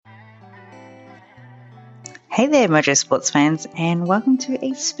Hey there, Mojo Sports fans, and welcome to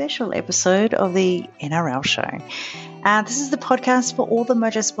a special episode of the NRL show. This is the podcast for all the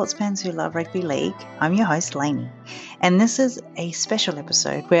Mojo Sports fans who love rugby league. I'm your host, Lainey, and this is a special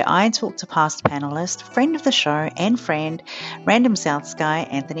episode where I talk to past panelist, friend of the show, and friend, Random South Sky,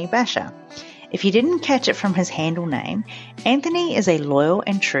 Anthony Basher. If you didn't catch it from his handle name, Anthony is a loyal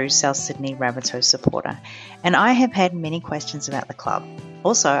and true South Sydney Rabbitohs supporter, and I have had many questions about the club.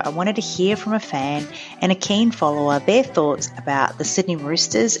 Also, I wanted to hear from a fan and a keen follower their thoughts about the Sydney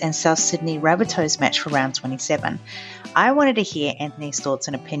Roosters and South Sydney Rabbitohs match for round 27. I wanted to hear Anthony's thoughts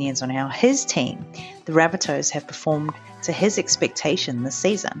and opinions on how his team, the Rabbitohs, have performed to his expectation this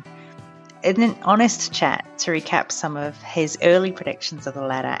season. In an honest chat to recap some of his early predictions of the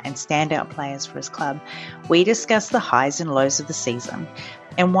ladder and standout players for his club, we discuss the highs and lows of the season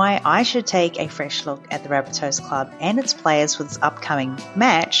and why I should take a fresh look at the Rabbitohs club and its players for this upcoming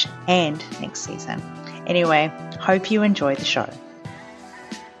match and next season. Anyway, hope you enjoy the show.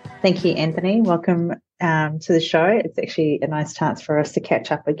 Thank you, Anthony. Welcome to the show. It's actually a nice chance for us to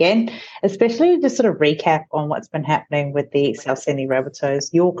catch up again, especially to sort of recap on what's been happening with the South Sydney Rabbitohs,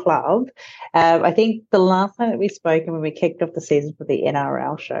 your club. I think the last time that we spoke and when we kicked off the season for the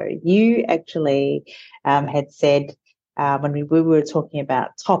NRL show, you actually had said when we were talking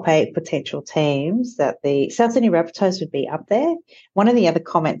about top 8 potential teams that the South Sydney Rabbitohs would be up there. One of the other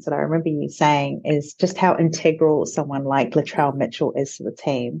comments that I remember you saying is just how integral someone like Latrell Mitchell is to the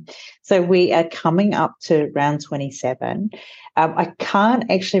team. So we are coming up to round 27. I can't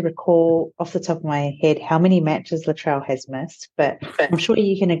actually recall off the top of my head how many matches Latrell has missed, but I'm sure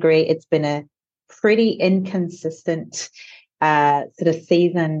you can agree it's been a pretty inconsistent sort of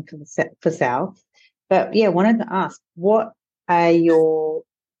season for South. But yeah, wanted to ask, what are your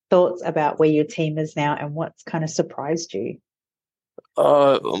thoughts about where your team is now and what's kind of surprised you?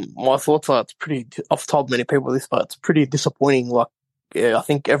 My thoughts are I've told many people this, but it's pretty disappointing. Like, yeah, I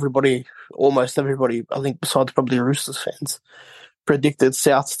think almost everybody, I think besides probably Roosters fans, predicted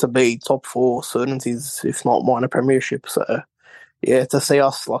Souths to be top 4 certainties, if not minor premiership. So, yeah, to see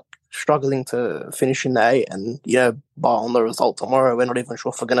us like struggling to finish in the 8 and, bar on the result tomorrow, we're not even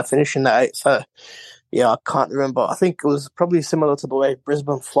sure if we're going to finish in the 8. So, yeah, I can't remember. I think it was probably similar to the way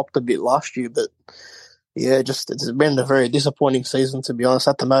Brisbane flopped a bit last year, but yeah, it's been a very disappointing season, to be honest,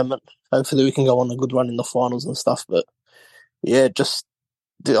 at the moment. Hopefully we can go on a good run in the finals and stuff, but yeah, I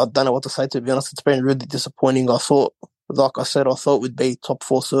don't know what to say, to be honest. It's been really disappointing. I thought we'd be top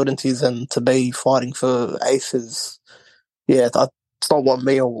 4 certainties, and to be fighting for aces, yeah, it's not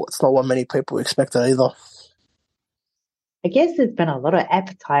what many people expected either. I guess there's been a lot of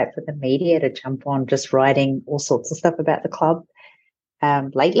appetite for the media to jump on just writing all sorts of stuff about the club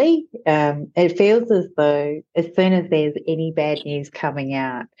lately. It feels as though as soon as there's any bad news coming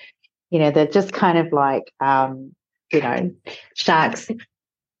out, they're just kind of like, sharks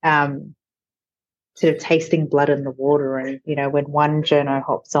sort of tasting blood in the water. And, when one journo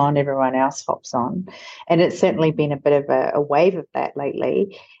hops on, everyone else hops on. And it's certainly been a bit of a wave of that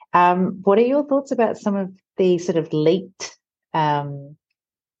lately. What are your thoughts about some of the sort of leaked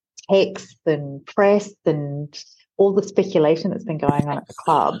texts and press and all the speculation that's been going on at the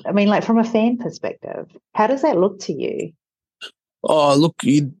club? I mean, like from a fan perspective, how does that look to you? Oh, look,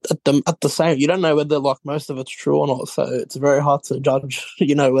 at the same, you don't know whether like most of it's true or not, so it's very hard to judge,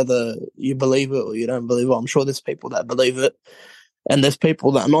 whether you believe it or you don't believe it. I'm sure there's people that believe it, and there's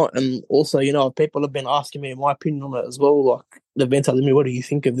people that not. And also, people have been asking me my opinion on it as well. Like, they've been telling me, what do you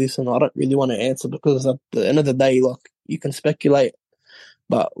think of this? And I don't really want to answer because at the end of the day, like, you can speculate,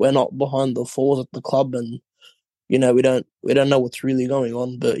 but we're not behind the fours at the club, and we don't know what's really going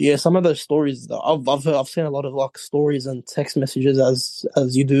on. But yeah, some of those stories that I've seen a lot of like stories and text messages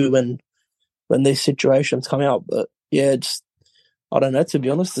as you do when these situations come out. But yeah, I don't know, to be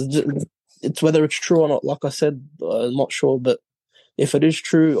honest. It's whether it's true or not. Like I said, I'm not sure, but if it is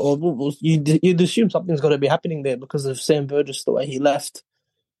true, or you'd assume something's got to be happening there because of Sam Burgess, the way he left.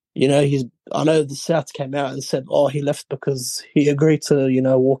 I know the Souths came out and said, he left because he agreed to,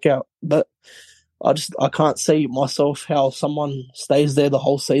 walk out. But I can't see myself how someone stays there the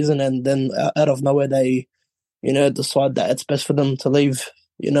whole season and then out of nowhere they, decide that it's best for them to leave,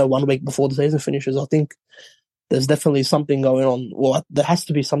 1 week before the season finishes. I think there's definitely something going on. Well, there has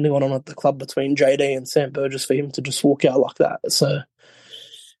to be something going on at the club between JD and Sam Burgess for him to just walk out like that. So,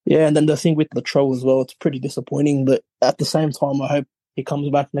 yeah, and then the thing with Latrell as well, it's pretty disappointing. But at the same time, I hope he comes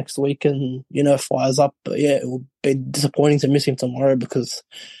back next week and, fires up. But yeah, it will be disappointing to miss him tomorrow because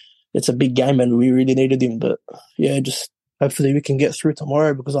it's a big game and we really needed him. But yeah, just hopefully we can get through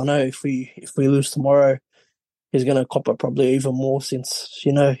tomorrow, because I know if we lose tomorrow, he's going to cop it probably even more, since,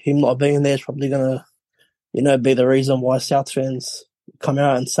 him not being there is probably going to be the reason why South fans come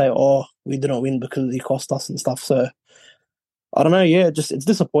out and say, "Oh, we didn't win because he cost us" and stuff. So I don't know. Yeah, just it's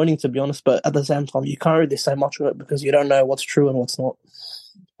disappointing to be honest, but at the same time, you can't really say much of it because you don't know what's true and what's not.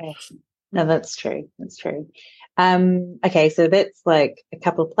 Okay. No, that's true. That's true. Okay, so that's like a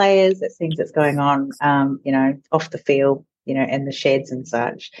couple of players. It seems that's going on, off the field, in the sheds and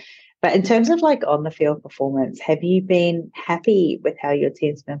such. But in terms of like on the field performance, have you been happy with how your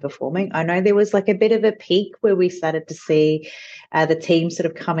team's been performing? I know there was like a bit of a peak where we started to see the team sort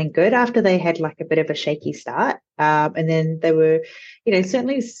of coming good after they had like a bit of a shaky start. And then they were,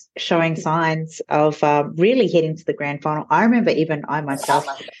 certainly showing signs of really heading to the grand final. I remember even I myself,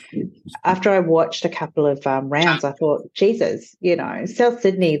 after I watched a couple of rounds, I thought, Jesus, South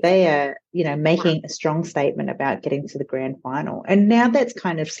Sydney, they are, making a strong statement about getting to the grand final. And now that's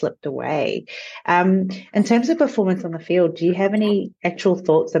kind of slipped away. In terms of performance on the field, do you have any actual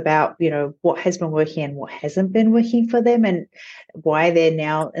thoughts about, what has been working and what hasn't been working for them and why they're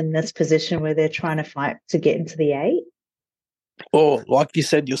now in this position where they're trying to fight to get into the eight? Well, like you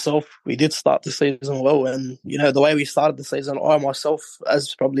said yourself, we did start the season well, and the way we started the season, I myself,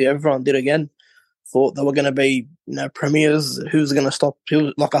 as probably everyone did again, thought they were going to be premiers. Who's going to stop?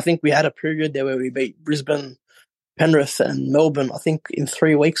 I think we had a period there where we beat Brisbane, Penrith, and Melbourne. I think in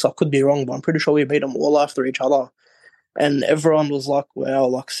 3 weeks. I could be wrong, but I'm pretty sure we beat them all after each other. And everyone was like, "Wow,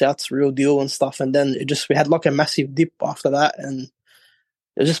 like South's real deal" and stuff. And then we had like a massive dip after that, and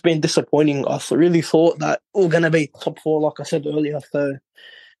it's just been disappointing. I really thought that we were going to be top four, like I said earlier. So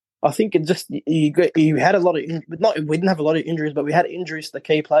I think it just you had a lot of we didn't have a lot of injuries, but we had injuries to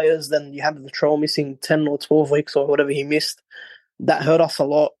key players. Then you had Latrell missing 10 or 12 weeks or whatever he missed. That hurt us a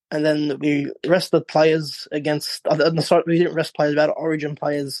lot. And then we rested players against. Sorry, we didn't rest players, we had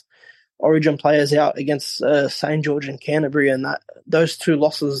Origin players out against St George and Canterbury, and those two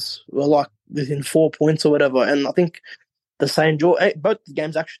losses were like within 4 points or whatever. And I think the St George, both the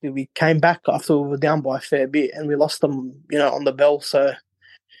games actually, we came back after we were down by a fair bit, and we lost them, on the bell. So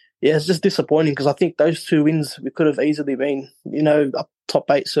yeah, it's just disappointing because I think those 2 wins we could have easily been, up top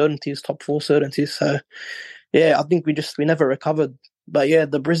 8 certainties, top 4 certainties. So yeah, I think we we never recovered. But yeah,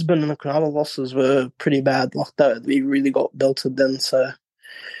 the Brisbane and the Cronulla losses were pretty bad. Like that, we really got belted then. So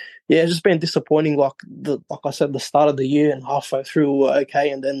yeah, it's just been disappointing. Like I said, the start of the year and halfway through we were okay,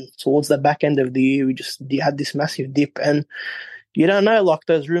 and then towards the back end of the year, we had this massive dip. And you don't know, like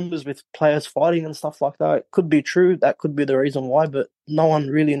those rumors with players fighting and stuff like that. It could be true. That could be the reason why, but no one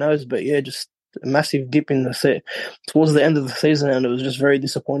really knows. But yeah, just a massive dip in the set towards the end of the season, and it was just very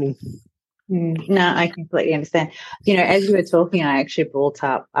disappointing. No, I completely understand. As you were talking, I actually brought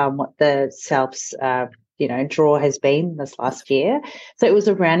up what the South's draw has been this last year. So it was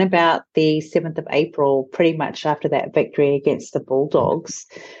around about the 7th of April, pretty much after that victory against the Bulldogs.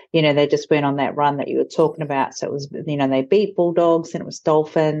 They just went on that run that you were talking about. So it was, they beat Bulldogs, and it was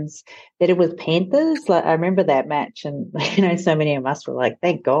Dolphins. Then it was Panthers. Like I remember that match, and so many of us were like,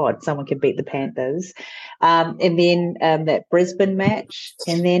 "Thank God someone could beat the Panthers." And then that Brisbane match,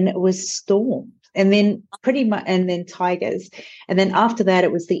 and then it was Storm, and then and then Tigers, and then after that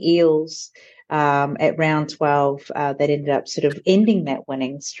it was the Eels. At round 12, that ended up sort of ending that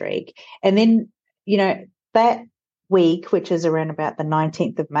winning streak. And then, that week, which is around about the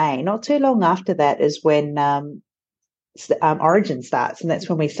 19th of May, not too long after that is when Origin starts. And that's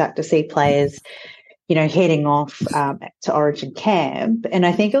when we start to see players, heading off to Origin camp. And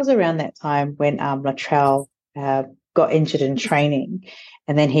I think it was around that time when Latrell got injured in training,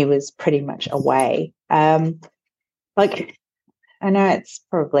 and then he was pretty much away. I know it's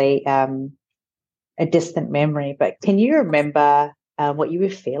probably a distant memory, but can you remember what you were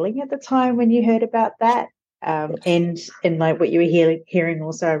feeling at the time when you heard about that? And like what you were hearing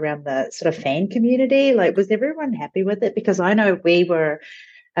also around the sort of fan community? Like, was everyone happy with it? Because I know we were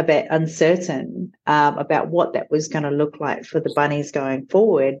a bit uncertain about what that was going to look like for the Bunnies going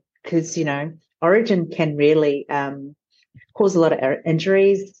forward, because, Origin can really cause a lot of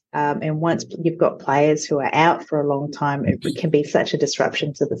injuries. And once you've got players who are out for a long time, it can be such a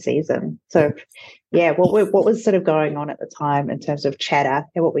disruption to the season. So, yeah, what was sort of going on at the time in terms of chatter,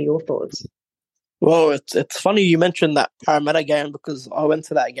 and what were your thoughts? Well, it's funny you mentioned that Parramatta game because I went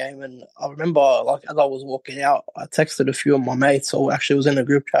to that game, and I remember, like, as I was walking out, I texted a few of my mates, or actually was in a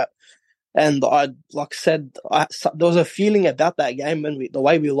group chat, and I said there was a feeling about that game and the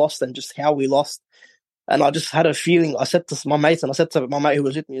way we lost and just how we lost. And I just had a feeling. I said to my mates, and I said to my mate who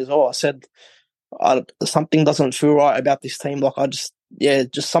was with me as well, I said, something doesn't feel right about this team. Like,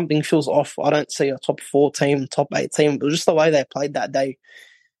 just something feels off. I don't see a top 4 team, top 8 team. It was just the way they played that day.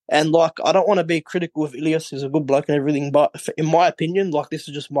 And like, I don't want to be critical of Ilias. He's a good bloke and everything, but in my opinion, like this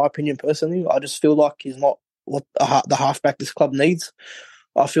is just my opinion personally, I just feel like he's not what the halfback this club needs.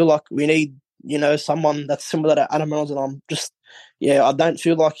 I feel like we need, someone that's similar to Adam Reynolds, and I don't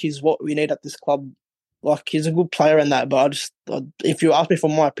feel like he's what we need at this club. Like, he's a good player and that, but if you ask me for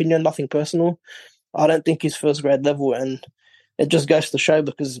my opinion, nothing personal, I don't think he's first grade level, and it just goes to show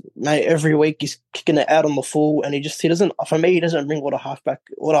because, mate, every week he's kicking it out on the full, and he doesn't. For me, he doesn't bring what a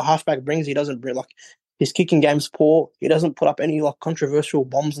halfback brings. He doesn't bring, like, his kicking game's poor. He doesn't put up any like controversial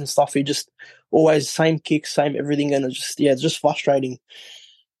bombs and stuff. He just always same kicks, same everything, and it's just frustrating.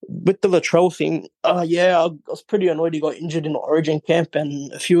 With the Latrell thing, I was pretty annoyed he got injured in the Origin camp,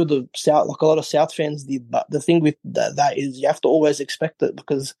 and a lot of South fans did. But the thing with that is you have to always expect it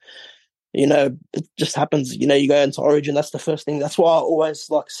because it just happens. You go into Origin, that's the first thing. That's why I always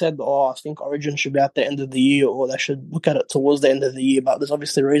said, I think Origin should be at the end of the year, or they should look at it towards the end of the year. But there's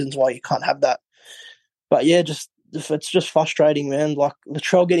obviously reasons why you can't have that. But yeah, it's just frustrating, man. Like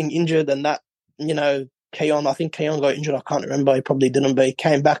Latrell getting injured and that, Keon, I think Keon got injured. I can't remember. He probably didn't, but he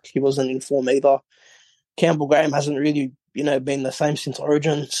came back. He wasn't in form either. Campbell Graham hasn't really, been the same since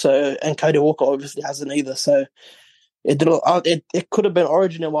Origin. So, and Cody Walker obviously hasn't either. So, it could have been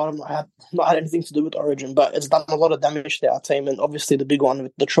Origin, and not had anything to do with Origin, but it's done a lot of damage to our team. And obviously, the big one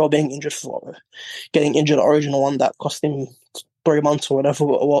with Latrell being getting injured at Origin, one that cost him 3 months or whatever,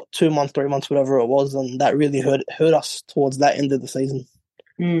 2 months, 3 months, whatever it was, and that really hurt us towards that end of the season.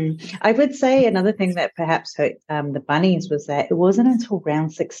 I would say another thing that perhaps hurt the Bunnies was that it wasn't until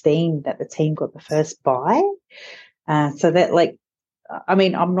round 16 that the team got the first bye. So that,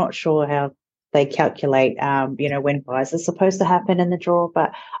 I'm not sure how they calculate, when buys are supposed to happen in the draw,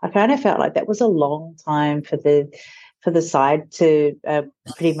 but I kind of felt like that was a long time for the side to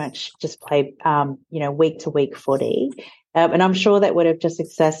pretty much just play, week to week footy. And I'm sure that would have just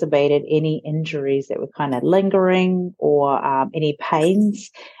exacerbated any injuries that were kind of lingering or any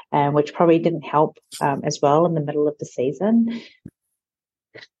pains, which probably didn't help as well in the middle of the season.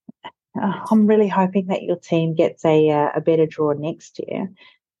 I'm really hoping that your team gets a better draw next year.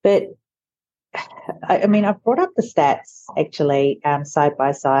 But, I've brought up the stats actually side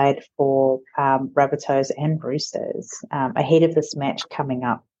by side for Rabbitohs and Roosters ahead of this match coming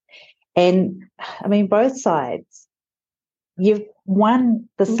up. And, both sides, you've won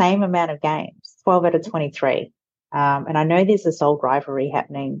the same amount of games, 12 out of 23. And I know there's this old rivalry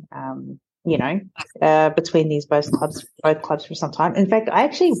happening, between these both clubs for some time. In fact, I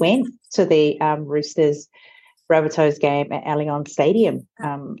actually went to the Roosters Rabbitohs game at Allianz Stadium,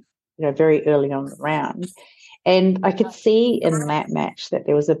 very early on in the round. And I could see in that match that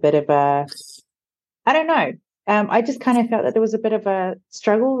there was a bit of I don't know. I just kind of felt that there was a bit of a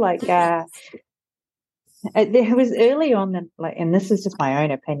struggle, there was early on, and this is just my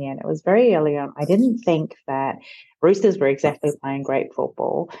own opinion, it was very early on. I didn't think that Roosters were exactly playing great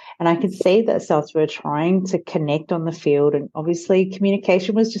football, and I could see that Souths were trying to connect on the field, and obviously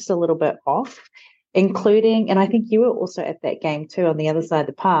communication was just a little bit off, including, and I think you were also at that game too on the other side of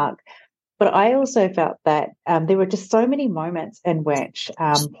the park, but I also felt that there were just so many moments in which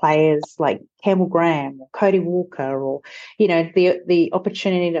players like Campbell Graham or Cody Walker or, the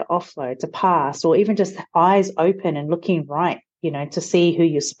opportunity to offload, to pass, or even just eyes open and looking right, to see who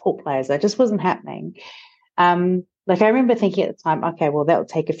your support players are, just wasn't happening. I remember thinking at the time, okay, well, that will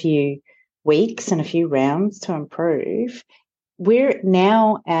take a few weeks and a few rounds to improve. We're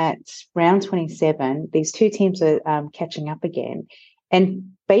now at round 27. These two teams are catching up again.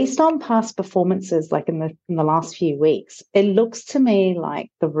 And based on past performances, like in the last few weeks, it looks to me like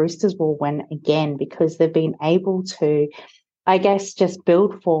the Roosters will win again because they've been able to, I guess, just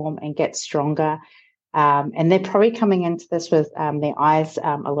build form and get stronger. And they're probably coming into this with their eyes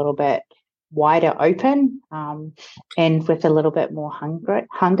a little bit wider open and with a little bit more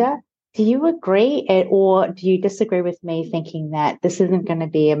hunger. Do you agree, or do you disagree with me thinking that this isn't going to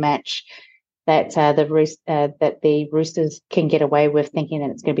be a match that the Roosters can get away with, thinking that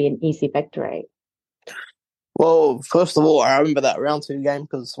it's going to be an easy victory? Well, first of all, I remember that round 2 game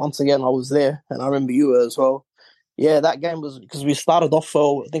because once again I was there, and I remember you were as well. Yeah, that game was because we started off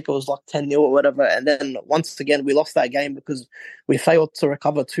for, I think it was 10-0 or whatever, and then once again we lost that game because we failed to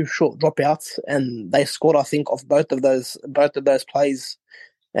recover 2 short dropouts, and they scored, I think, off both of those plays.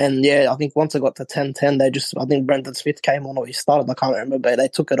 And yeah, I think once it got to 10-10, I think Brendan Smith came on, or he started, I can't remember, but they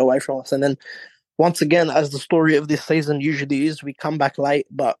took it away from us. And then once again, as the story of this season usually is, we come back late,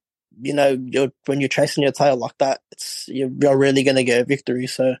 but when you're chasing your tail like that, you're really going to get a victory.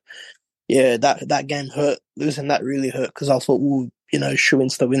 So yeah, that game hurt. Losing that really hurt because I thought,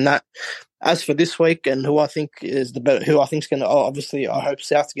 shoo-ins to win that. As for this week and who I think is who I think is going to, obviously I hope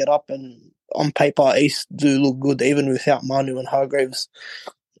South get up, and on paper East do look good even without Manu and Hargreaves.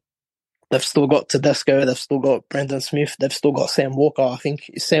 They've still got Tedesco, they've still got Brendan Smith, they've still got Sam Walker. I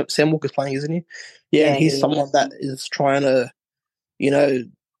think Sam Walker's playing, isn't he? Yeah, and he's someone that is trying to,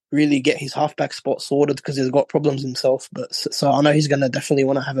 really get his halfback spot sorted because he's got problems himself. But so I know he's going to definitely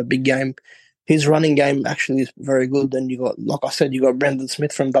want to have a big game. His running game actually is very good. And you got, like I said, you got Brendan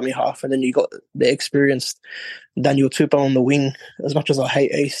Smith from dummy half, and then you got the experienced Daniel Tupou on the wing. As much as I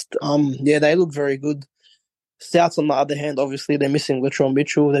hate East, they look very good. Souths, on the other hand, obviously they're missing Latrell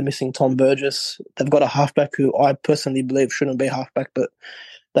Mitchell, they're missing Tom Burgess. They've got a halfback who I personally believe shouldn't be halfback, but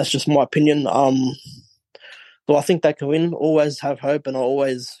that's just my opinion. So I think they can win. Always have hope, and I'll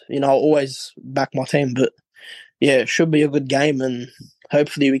always back my team. But yeah, it should be a good game, and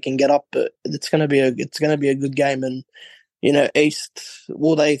hopefully we can get up. But it's gonna be a good game. And East,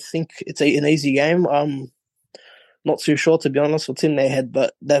 will they think it's an easy game? Not too sure, to be honest, what's in their head,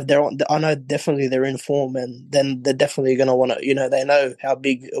 but I know definitely they're in form, and then they're definitely going to want to, they know how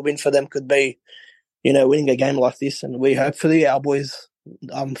big a win for them could be, winning a game like this. And we hopefully our boys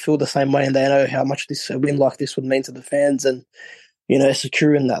feel the same way, and they know how much a win like this would mean to the fans, and,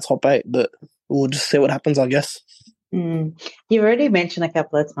 securing that top 8. But we'll just see what happens, I guess. You've already mentioned a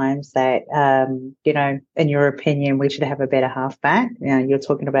couple of times that, in your opinion, we should have a better halfback. You're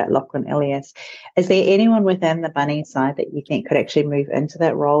talking about Lachlan Ilias. Is there anyone within the Bunnies side that you think could actually move into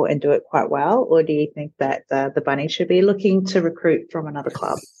that role and do it quite well? Or do you think that the Bunnies should be looking to recruit from another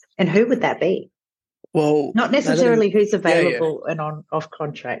club? And who would that be? Well, not necessarily who's available and off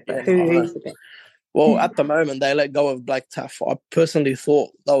contract, but who's the best? Well, at the moment, they let go of Blake Taff. I personally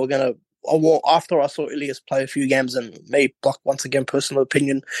thought they were going to, after I saw Ilias play a few games, and me, once again, personal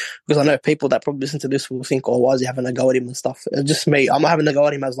opinion, because I know people that probably listen to this will think, why is he having a go at him and stuff? It's just me. I'm not having a go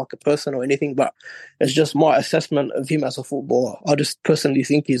at him as like a person or anything, but it's just my assessment of him as a footballer. I just personally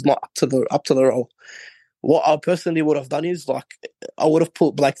think he's not up to the role. What I personally would have done is, I would have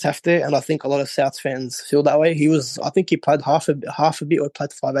put Blake Taft there, and I think a lot of South fans feel that way. I think he played half a bit, or played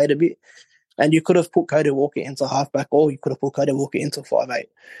 5'8" a bit, and you could have put Cody Walker into halfback, or you could have put Cody Walker into 5'8".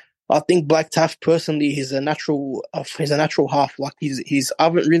 I think Blake Taft personally, he's a natural half. I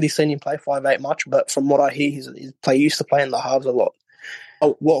haven't really seen him play 5'8" much, but from what I hear, he used to play in the halves a lot.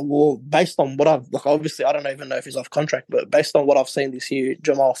 Well, based on what obviously I don't even know if he's off contract, but based on what I've seen this year,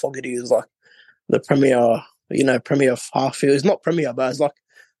 Jamal Fogarty is the premier half. He's not premier, but he's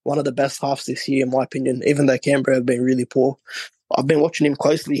one of the best halves this year, in my opinion, even though Canberra have been really poor. I've been watching him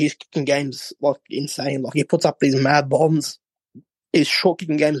closely. He's kicking games insane. He puts up these mad bombs. His short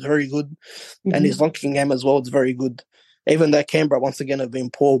kicking game is very good, and his long kicking game as well is very good, even though Canberra once again have been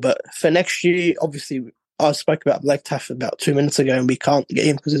poor. But for next year, obviously, I spoke about Blake Taff about 2 minutes ago, and we can't get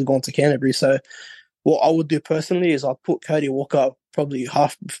him because he's gone to Canterbury. So what I would do personally is I'd put Cody Walker probably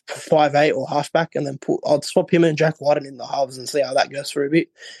 5'8" or halfback, and then I'd swap him and Jack Whiten in the halves and see how that goes for a bit.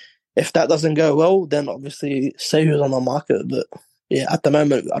 If that doesn't go well, then obviously see who's on the market. But yeah, at the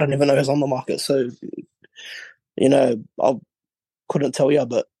moment, I don't even know who's on the market. So, I couldn't tell you,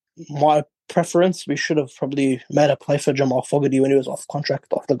 but my preference, we should have probably made a play for Jamal Fogarty when he was off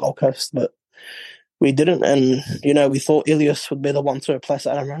contract off the Gold Coast, but we didn't. And, we thought Ilias would be the one to replace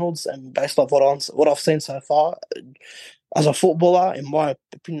Adam Reynolds. And based off what I've seen so far, as a footballer, in my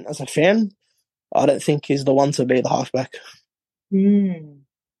opinion, as a fan, I don't think he's the one to be the halfback.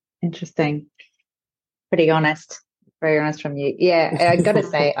 Interesting. Pretty honest. Very honest from you. Yeah, I got to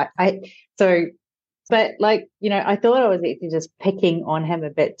say, but I thought I was actually just picking on him a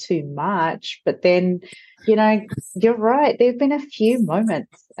bit too much. But then, you're right. There have been a few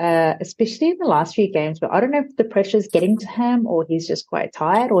moments, especially in the last few games, but I don't know if the pressure's getting to him or he's just quite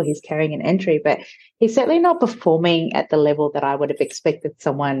tired or he's carrying an injury, but he's certainly not performing at the level that I would have expected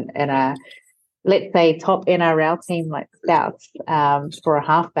someone in a, let's say, top NRL team like South for a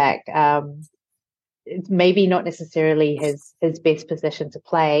halfback. It's maybe not necessarily his best position to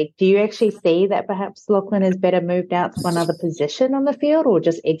play. Do you actually see that perhaps Lachlan is better moved out to another position on the field, or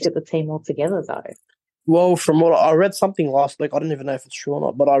just exit the team altogether, though? Well, from what I read something last week, I don't even know if it's true or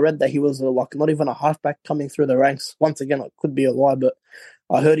not, but I read that he was not even a halfback coming through the ranks. Once again, it could be a lie, but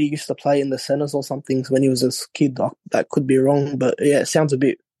I heard he used to play in the centres or something when he was a kid. That could be wrong, but yeah, it sounds a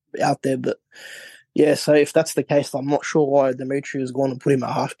bit out there. But yeah, so if that's the case, I'm not sure why Dimitri is going to put him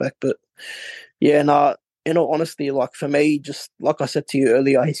at halfback, but yeah, in all honesty, for me, just like I said to you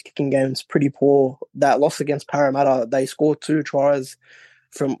earlier, his kicking game's pretty poor. That loss against Parramatta, they scored 2 tries.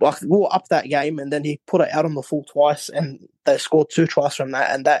 from like we were up that game, and then he put it out on the full twice, and they scored 2 tries from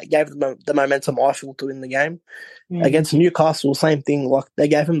that, and that gave them the momentum I feel to win the game. Against Newcastle, same thing. Like they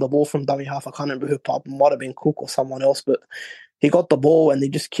gave him the ball from dummy half. I can't remember who popped. Might have been Cook or someone else, but he got the ball and he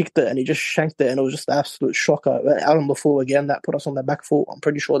just kicked it and he just shanked it, and it was just an absolute shocker. Out on the full again, that put us on their back foot. I'm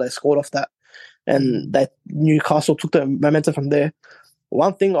pretty sure they scored off that, and that Newcastle took the momentum from there.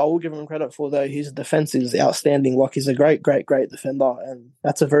 One thing I will give him credit for, though, his defense is outstanding. Like, he's a great defender, and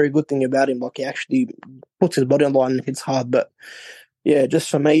that's a very good thing about him. Like, he actually puts his body on the line and hits hard. But, yeah, just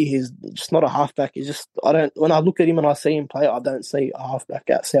for me, he's just not a halfback. He's just, when I look at him and I see him play, I don't see a halfback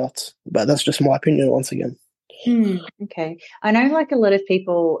at Souths. But that's just my opinion once again. Okay. I know like a lot of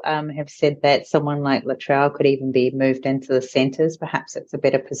people have said that someone like Latrell could even be moved into the centres. Perhaps it's a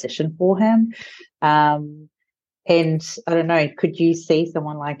better position for him. And I don't know, could you see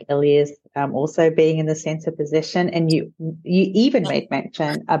someone like Elias also being in the centre position? And you even made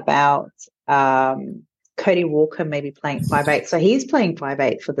mention about Cody Walker maybe playing 5'8". So he's playing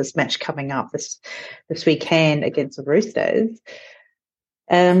 5'8" for this match coming up this weekend against the Roosters.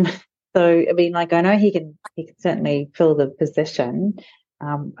 So I mean, like, I know he can certainly fill the position.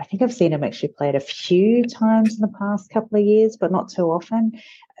 I think I've seen him actually play it a few times in the past couple of years, but not too often.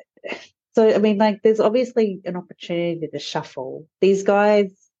 So, I mean, like, there's obviously an opportunity to shuffle. These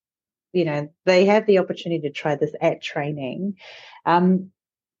guys, you know, they have the opportunity to try this at training. Do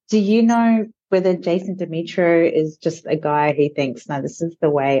you know whether Jason Demetriou is just a guy who thinks, no, this is the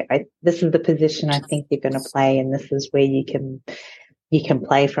way, this is the position I think you're going to play, and this is where you can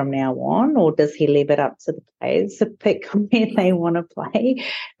play from now on? Or does he leave it up to the players to pick where they want to play?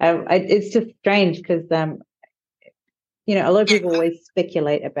 It's just strange because, you know, a lot of people always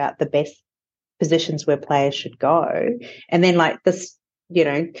speculate about the best positions where players should go. And then like this, you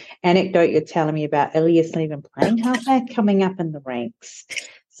know, anecdote you're telling me about Elias not even playing halfback coming up in the ranks.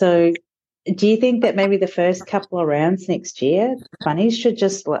 So do you think that maybe the first couple of rounds next year, Bunnies should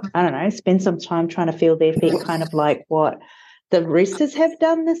just, I don't know, spend some time trying to feel their feet, kind of like what the Roosters have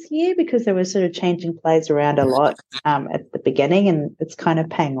done this year, because they were sort of changing players around a lot at the beginning, and it's kind of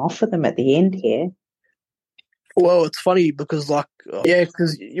paying off for them at the end here? Well, it's funny because, like,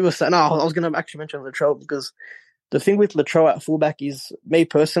 because you were saying, I was going to actually mention Latrell, because the thing with Latrell at fullback is, me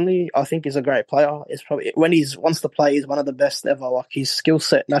personally, I think he's a great player. It's probably, when he wants to play, he's one of the best ever. Like, his skill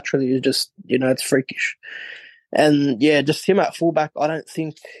set naturally is just, you know, it's freakish. And yeah, just him at fullback, I don't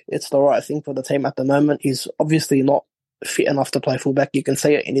think it's the right thing for the team at the moment. He's obviously not fit enough to play fullback. You can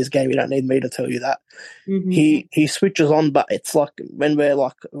see it in his game. You don't need me to tell you that. He switches on, but it's like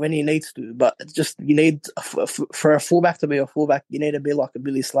when he needs to. But it's just, you need for a fullback to be a fullback, you need to be like a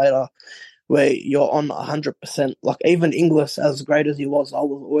Billy Slater, where you're on 100%. Like, even Inglis, as great as he was, I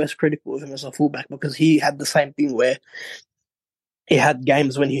was always critical of him as a fullback, because he had the same thing where he had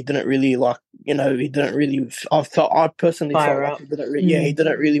games when he didn't really, like, you know, he didn't really. I personally felt like he didn't he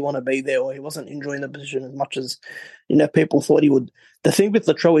didn't really want to be there, or he wasn't enjoying the position as much as, you know, people thought he would. The thing with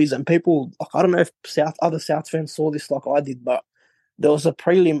Latrell is, and people, like, I don't know if other South fans saw this like I did, but there was a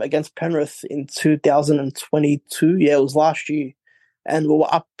prelim against Penrith in 2022. Yeah, it was last year, and we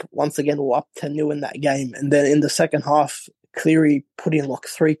were up once again. We were up 10-0 in that game, and then in the second half, Cleary put in like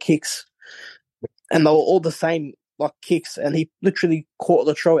 3 kicks, and they were all the same, like, kicks, and he literally caught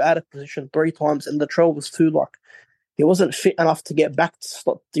Latrell out of position 3 times, and Latrell was too, like, he wasn't fit enough to get back to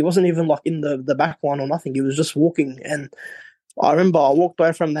stop. He wasn't even like in the back line or nothing. He was just walking. And I remember I walked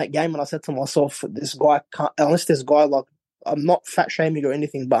away from that game and I said to myself, this guy can't, unless this guy, like, I'm not fat shaming or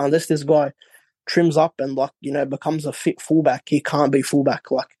anything, but unless this guy trims up and, like, you know, becomes a fit fullback, he can't be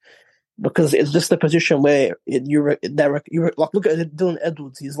fullback. Like, because it's just a position where you like, look at Dylan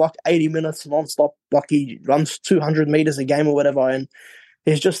Edwards. He's like 80 minutes non-stop. Like, he runs 200 meters a game or whatever, and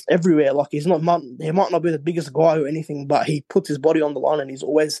he's just everywhere. Like, he might not be the biggest guy or anything, but he puts his body on the line and he's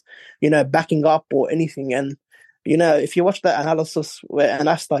always, you know, backing up or anything. And, you know, if you watch that analysis where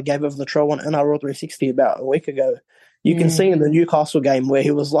Anasta gave over the Latrell on NRL 360 about a week ago, you can see in the Newcastle game where he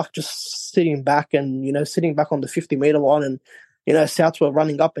was like just sitting back and, you know, sitting back on the 50-meter line, and, you know, Souths were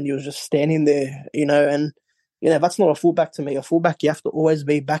running up and he was just standing there, you know, and, you know, that's not a fullback to me. A fullback, you have to always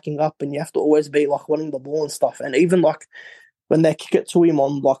be backing up and you have to always be, like, wanting the ball and stuff. And even, like, when they kick it to him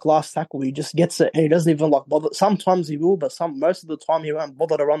on, like, last tackle, he just gets it and he doesn't even, like, bother. Sometimes he will, but most of the time he won't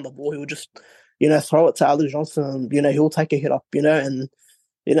bother to run the ball. He will just, you know, throw it to Ali Johnson and, you know, he'll take a hit up, you know, and,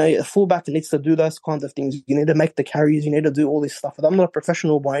 you know, a fullback needs to do those kinds of things. You need to make the carries. You need to do all this stuff. And I'm not a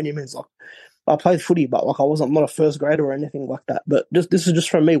professional by any means. Like, I played footy, but, like, I'm not a first grader or anything like that. But this is just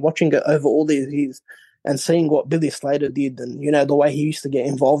from me watching it over all these years and seeing what Billy Slater did, and, you know, the way he used to get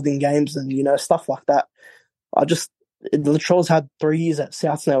involved in games and, you know, stuff like that. Latrell's had 3 years at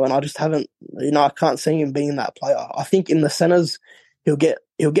South now, and I just haven't, I can't see him being that player. I think in the centres, he'll get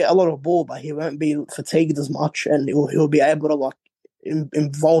a lot of ball, but he won't be fatigued as much, and he'll be able to like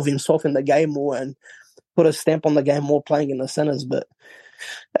involve himself in the game more and put a stamp on the game more playing in the centres. But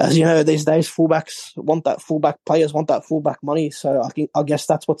as you know, these days players want that fullback money. So I guess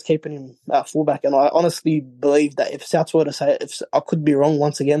that's what's keeping him at fullback. And I honestly believe that if Souths were to say, if I could be wrong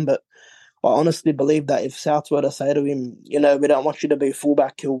once again, but I honestly believe that if Souths were to say to him, we don't want you to be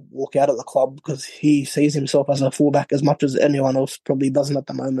fullback, he'll walk out of the club because he sees himself as a fullback as much as anyone else probably doesn't at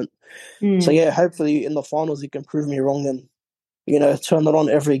the moment. So yeah, hopefully in the finals he can prove me wrong and turn it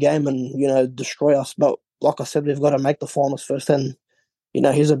on every game and destroy us. But like I said, we've got to make the finals first, and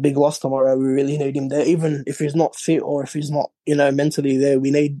he's a big loss tomorrow. We really need him there, even if he's not fit or if he's not mentally there.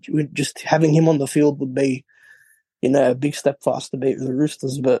 We just having him on the field would be a big step for us to beat the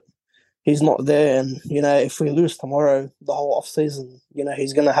Roosters, but he's not there, and if we lose tomorrow, the whole off season,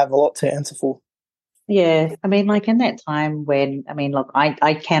 he's going to have a lot to answer for. Yeah, I mean, like in that time when, look,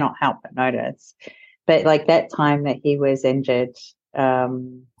 I cannot help but notice, but like that time that he was injured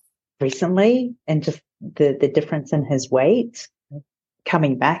recently, and just the difference in his weight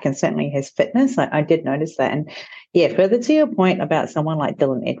coming back, and certainly his fitness, I did notice that. And yeah, further to your point about someone like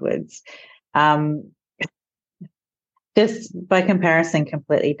Dylan Edwards, just by comparison,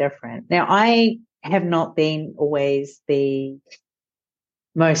 completely different. Now, I have not been always the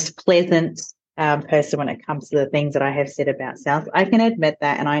most pleasant person when it comes to the things that I have said about South. I can admit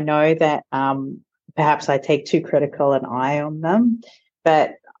that, and I know that perhaps I take too critical an eye on them,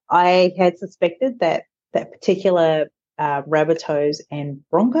 but I had suspected that particular Rabbitohs and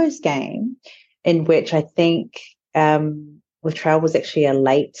Broncos game, in which I think Latrell was actually a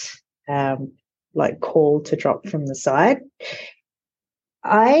late call to drop from the side.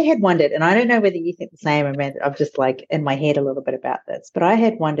 I had wondered, and I don't know whether you think the same, Amanda, I'm just like in my head a little bit about this, but I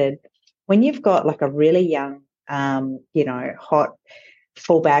had wondered, when you've got like a really young, hot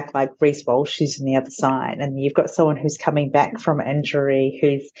fullback like Reece Walsh who's on the other side, and you've got someone who's coming back from injury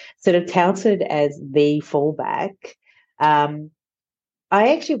who's sort of touted as the fullback, I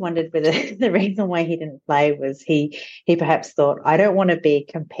actually wondered whether the reason why he didn't play was he perhaps thought, I don't want to be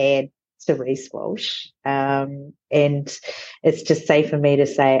compared to Reece Walsh, and it's just safe for me to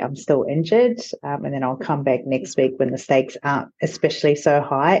say I'm still injured, and then I'll come back next week when the stakes aren't especially so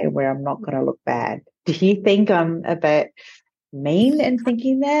high and where I'm not going to look bad. Do you think I'm a bit mean in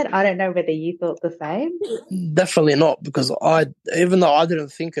thinking that? I don't know whether you thought the same. Definitely not, because even though I didn't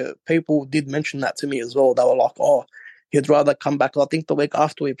think it, people did mention that to me as well. They were like, oh, he'd rather come back. I think the week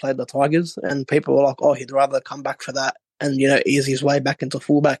after we played the Tigers, and people were like, oh, he'd rather come back for that and, ease his way back into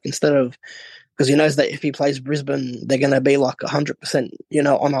fullback instead of, because he knows that if he plays Brisbane, they're going to be like 100%,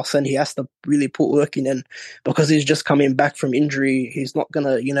 on us, and he has to really put work in. And because he's just coming back from injury, he's not going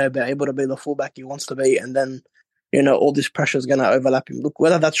to, be able to be the fullback he wants to be. And then, all this pressure is going to overlap him. Look,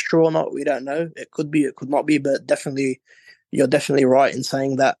 whether that's true or not, we don't know. It could be, it could not be, but definitely, you're definitely right in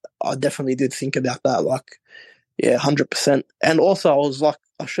saying that. I definitely did think about that. Like, yeah, 100%. And also, I was like,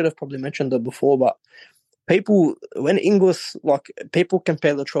 I should have probably mentioned it before, but people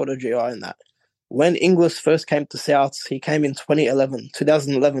compare Latrell to GI in that. When Inglis first came to Souths, he came in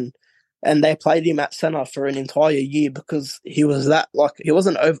 2011, and they played him at centre for an entire year because he was he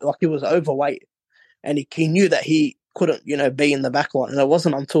was overweight, and he knew that he couldn't, be in the back line. And it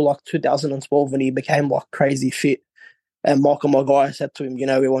wasn't until 2012 when he became crazy fit, and Michael Maguire said to him,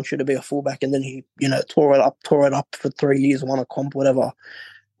 we want you to be a fullback, and then he, tore it up for 3 years, won a comp, whatever.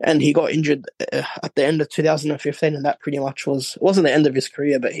 And he got injured at the end of 2015, and that pretty much wasn't the end of his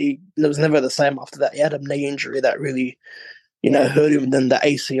career, but it was never the same after that. He had a knee injury that really, hurt him. Then the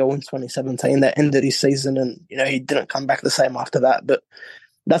ACL in 2017 that ended his season, and he didn't come back the same after that. But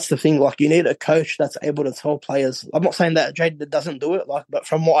that's the thing. You need a coach that's able to tell players. I'm not saying that Jade doesn't do it, but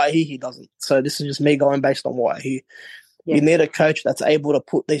from what I hear, he doesn't. So this is just me going based on what I hear. Yeah. You need a coach that's able to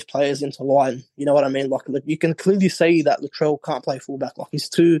put these players into line. You know what I mean? You can clearly see that Latrell can't play fullback. He's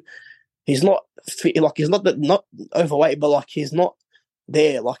not fit. He's not overweight, but he's not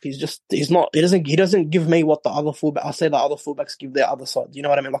there. He doesn't give me what the other fullback. I say the other fullbacks give their other side. You know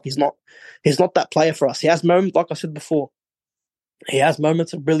what I mean? He's not that player for us. He has moments, like I said before. He has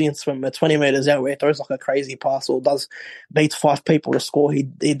moments of brilliance from 20 metres out where he throws a crazy pass or beats 5 people to score. He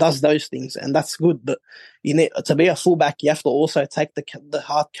does those things, and that's good. But you need to be a fullback. You have to also take the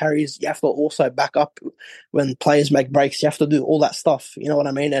hard carries. You have to also back up when players make breaks. You have to do all that stuff. You know what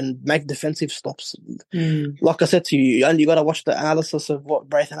I mean? And make defensive stops. Like I said to you, you got to watch the analysis of what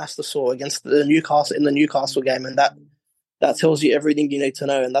Braithen Astor saw against the Newcastle game, and that tells you everything you need to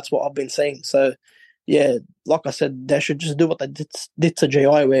know. And that's what I've been seeing. So yeah, like I said, they should just do what they did to GI,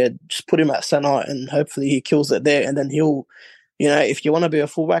 where just put him at centre and hopefully he kills it there, and then he'll, if you want to be a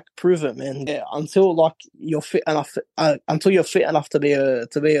fullback, prove it, man. Yeah, until like you're fit enough, to be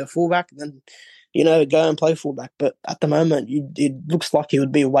a fullback, then go and play fullback. But at the moment, it looks like he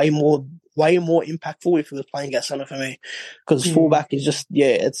would be way more impactful if he was playing at centre for me, because fullback is just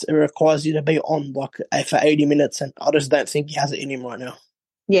it requires you to be on like for 80 minutes, and I just don't think he has it in him right now.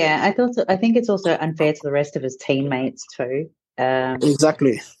 Yeah, I think it's also unfair to the rest of his teammates too.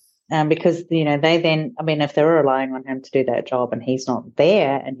 Exactly. Because they then, I mean, if they're relying on him to do that job and he's not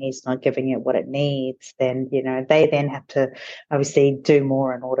there and he's not giving it what it needs, then they then have to obviously do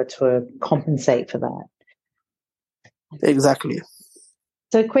more in order to compensate for that. Exactly.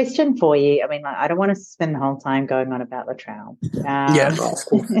 So, question for you. I mean, I don't want to spend the whole time going on about Latrell. Yeah, no, of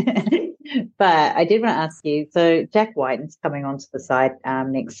course. But I did want to ask you, so Jack Whiten's coming onto the side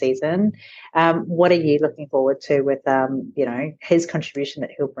next season. What are you looking forward to with, his contribution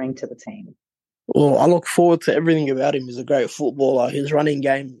that he'll bring to the team? Well, I look forward to everything about him. He's a great footballer. His running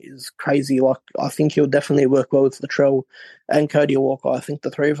game is crazy. Like, I think he'll definitely work well with Latrell and Cody Walker. I think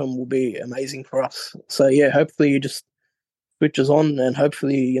the three of them will be amazing for us. So, yeah, hopefully he just switches on, and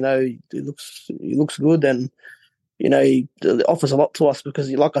hopefully, he looks good, and he offers a lot to us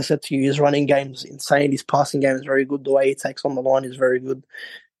because, like I said to you, his running game's insane. His passing game is very good. The way he takes on the line is very good.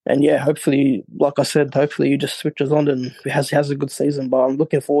 And yeah, hopefully, like I said, hopefully he just switches on and has a good season. But I'm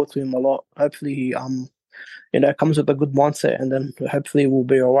looking forward to him a lot. Hopefully he comes with a good mindset, and then hopefully we'll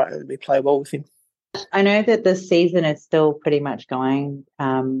be all right and we play well with him. I know that this season is still pretty much going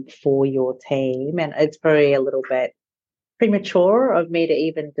for your team, and it's probably a little bit premature of me to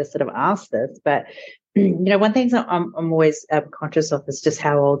even just sort of ask this, but one thing that I'm always conscious of is just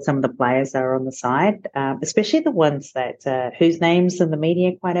how old some of the players are on the side, especially the ones that whose names in the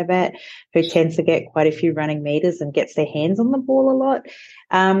media quite a bit, who tends to get quite a few running meters and gets their hands on the ball a lot.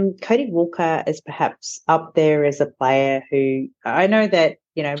 Cody Walker is perhaps up there as a player who I know that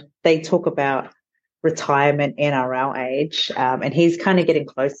they talk about retirement NRL age, and he's kind of getting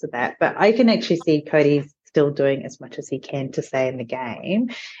close to that, but I can actually see Cody's still doing as much as he can to stay in the game,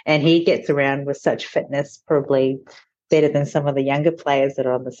 and he gets around with such fitness, probably better than some of the younger players that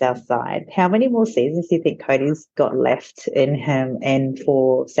are on the south side. How many more seasons do you think Cody's got left in him and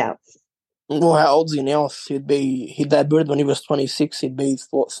for Souths? Well, how old is he now? He debuted when he was 26. He'd be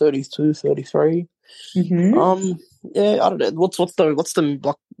 32, 33. Mm-hmm. Yeah, I don't know. What's the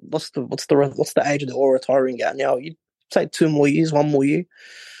age of the all retiring at now? You'd say 2 more years, 1 more year.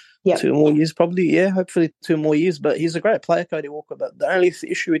 Yep. 2 more years, probably. Yeah, hopefully 2 more years. But he's a great player, Cody Walker. But the only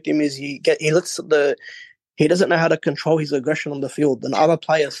issue with him is he doesn't know how to control his aggression on the field. And other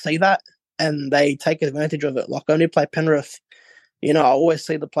players see that and they take advantage of it. Like, I only play Penrith. I always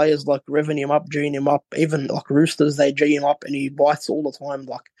see the players like revving him up, G'ing him up. Even like Roosters, they G him up and he bites all the time.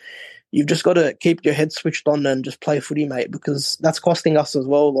 Like, you've just got to keep your head switched on and just play footy, mate, because that's costing us as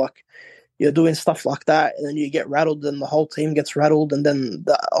well. Like, you're doing stuff like that, and then you get rattled, and the whole team gets rattled, and then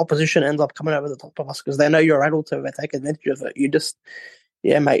the opposition ends up coming over the top of us because they know you're rattled, so they take advantage of it.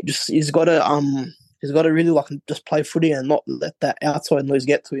 Mate, he's got to really like just play footy and not let that outside noise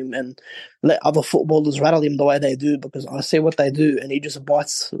get to him, and let other footballers rattle him the way they do, because I see what they do, and he just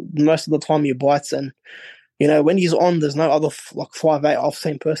bites. Most of the time he bites, and when he's on, there's no other 5'8" I've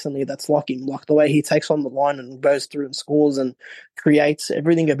seen personally that's like him. Like, the way he takes on the line and goes through and scores and creates,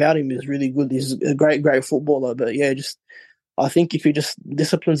 everything about him is really good. He's a great, great footballer. But yeah, I think if he just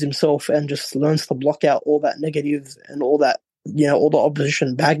disciplines himself and just learns to block out all that negative and all that, all the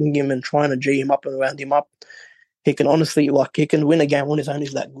opposition bagging him and trying to G him up and round him up, he can honestly, he can win a game on his own.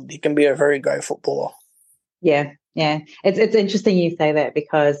 He's that good. He can be a very great footballer. Yeah. It's interesting you say that,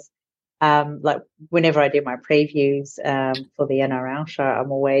 because whenever I do my previews for the NRL show,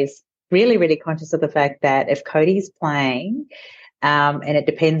 I'm always really, really conscious of the fact that if Cody's playing, and it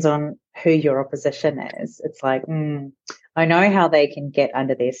depends on who your opposition is, it's like, I know how they can get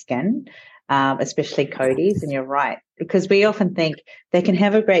under their skin, especially Cody's, and you're right, because we often think they can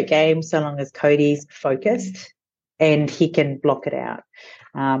have a great game so long as Cody's focused and he can block it out.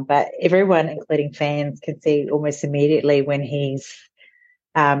 But everyone, including fans, can see almost immediately when he's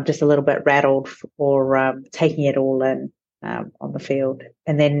just a little bit rattled or taking it all in on the field.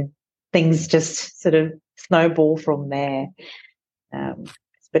 And then things just sort of snowball from there.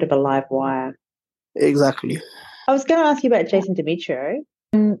 It's a bit of a live wire. Exactly. I was going to ask you about Jason Demetriou.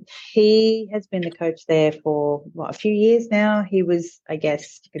 He has been the coach there for a few years now. He was, I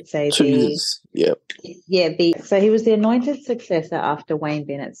guess you could say, 2 years. Yep. Yeah. So he was the anointed successor after Wayne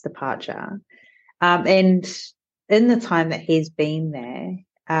Bennett's departure. And in the time that he's been there,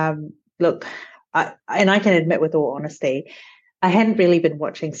 look, and I can admit with all honesty, I hadn't really been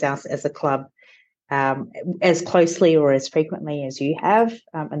watching South as a club as closely or as frequently as you have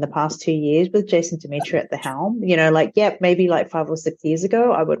in the past 2 years with Jason Demetriou at the helm. Maybe like 5 or 6 years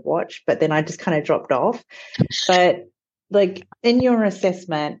ago I would watch, but then I just kind of dropped off. But like in your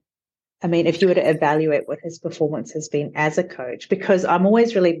assessment, I mean, if you were to evaluate what his performance has been as a coach, because I'm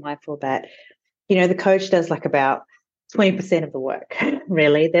always really mindful that, the coach does like about 20% of the work,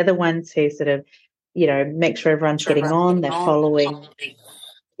 really. They're the ones who sort of, make sure everyone's getting on, they're following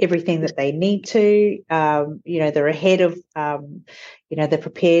everything that they need to. They're ahead of, they're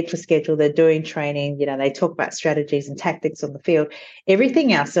prepared for schedule, they're doing training, they talk about strategies and tactics on the field.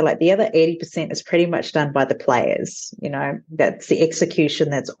 Everything else, so like the other 80% is pretty much done by the players, that's the execution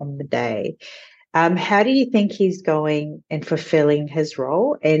that's on the day. How do you think he's going and fulfilling his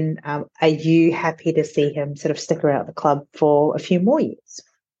role? And are you happy to see him sort of stick around the club for a few more years?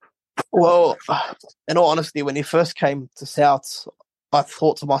 Well, in all honesty, when he first came to South, I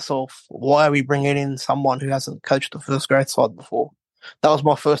thought to myself, why are we bringing in someone who hasn't coached the first grade side before? That was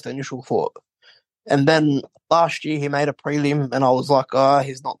my first initial thought. And then last year he made a prelim and I was like,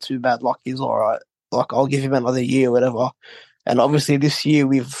 he's not too bad. Like, he's all right. Like, I'll give him another year, whatever. And obviously this year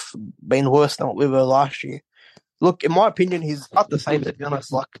we've been worse than what we were last year. Look, in my opinion, he's not the same, to be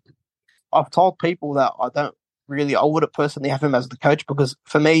honest. Like, I've told people that I wouldn't personally have him as the coach because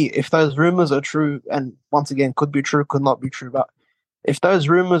for me, if those rumours are true, and once again, could be true, could not be true, but if those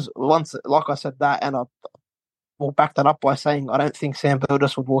rumours, once, like I said that, and I will back that up by saying I don't think Sam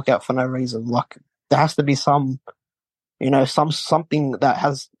Burgess would walk out for no reason. Like, there has to be something that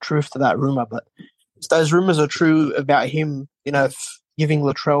has truth to that rumour. But if those rumours are true about him, giving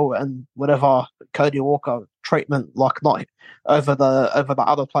Latrell and whatever Cody Walker treatment, like not over the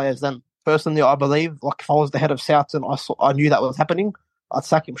other players, then personally I believe, like, if I was the head of South and I knew that was happening, I'd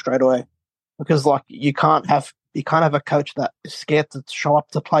sack him straight away because like you can't have a coach that is scared to show up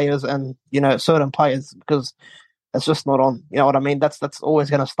to players and, certain players because it's just not on. You know what I mean? That's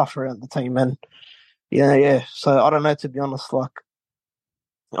always going to stuff around the team. And, yeah. So I don't know, to be honest. Like,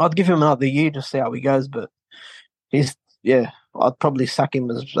 I'd give him another year to see how he goes, but I'd probably sack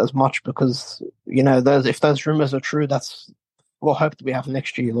him as much because, if those rumours are true, that's what hope we have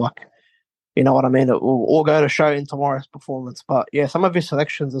next year. Like, you know what I mean? It will all go to show in tomorrow's performance. But, yeah, some of his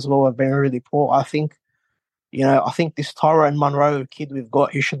selections as well have been really poor, I think. I think this Tyrone Munro kid we've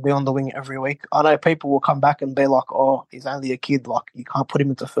got, he should be on the wing every week. I know people will come back and be like, oh, he's only a kid. Like, you can't put him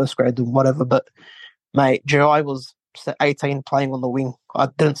into first grade or whatever. But, mate, Jai was 18 playing on the wing. I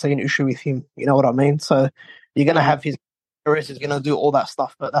didn't see an issue with him. You know what I mean? So you're going to have his rest is going to do all that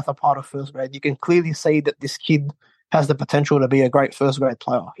stuff, but that's a part of first grade. You can clearly see that this kid has the potential to be a great first grade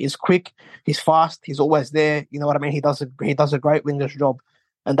player. He's quick, he's fast, he's always there. You know what I mean? He does a great winger's job.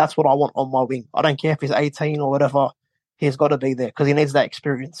 And that's what I want on my wing. I don't care if he's 18 or whatever. He's got to be there because he needs that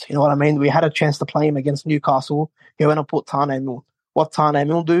experience. You know what I mean? We had a chance to play him against Newcastle. He went and put Tane Mill. What Tane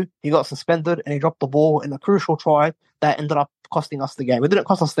Mill do? He got suspended and he dropped the ball in a crucial try that ended up costing us the game. It didn't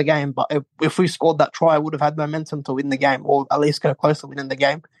cost us the game, but if we scored that try, I would have had momentum to win the game or at least go close to winning the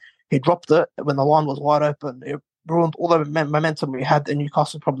game. He dropped it when the line was wide open. It ruined all the momentum we had, and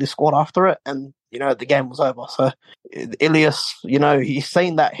Newcastle probably scored after it, and, the game was over. So, Ilias, he's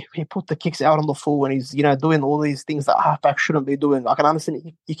saying that he put the kicks out on the full and he's, doing all these things that halfback shouldn't be doing. I can understand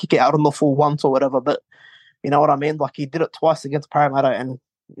you kick it out on the full once or whatever, but you know what I mean? Like, he did it twice against Parramatta and,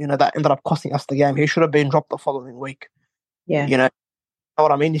 that ended up costing us the game. He should have been dropped the following week. Yeah. You know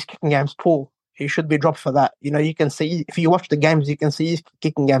what I mean? His kicking game's poor. He should be dropped for that. You can see, if you watch the games, you can see his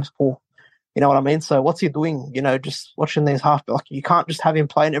kicking game's poor. You know what I mean? So what's he doing? Just watching these halfbacks. Like, you can't just have him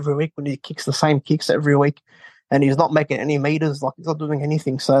playing every week when he kicks the same kicks every week and he's not making any meters. Like, he's not doing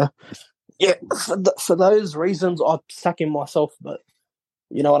anything. So, yeah, for those reasons, I'd sack him myself. But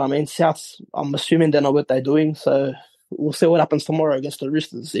you know what I mean? South, I'm assuming they know what they're doing. So we'll see what happens tomorrow against the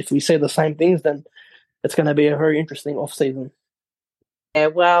Roosters. If we see the same things, then it's going to be a very interesting off-season. Yeah,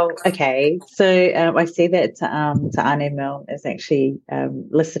 well, okay. So I see that Ta'ane Milne is actually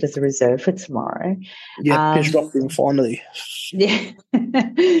listed as a reserve for tomorrow. Yeah, he's dropped him finally. Yeah.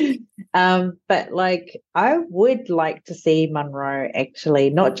 But like, I would like to see Munro actually,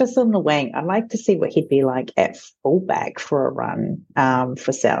 not just on the wing. I'd like to see what he'd be like at fullback for a run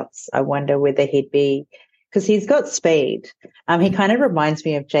for Souths. I wonder whether he'd be, because he's got speed. He kind of reminds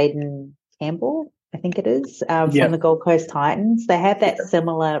me of Jaden Campbell, I think it is, from the Gold Coast Titans. They have that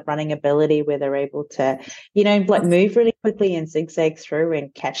similar running ability where they're able to, like move really quickly and zigzag through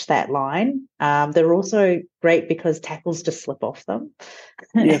and catch that line. They're also great because tackles just slip off them.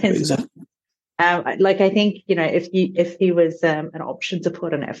 Yeah, exactly. Like I think if he was an option to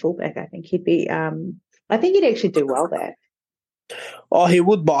put on at fullback, I think he'd be. I think he'd actually do well there. Oh, he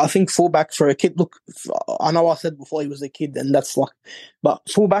would, but I think fullback for a kid. Look, I know I said before he was a kid, and that's like, but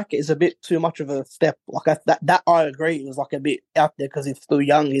fullback is a bit too much of a step. Like that I agree, is like a bit out there because he's still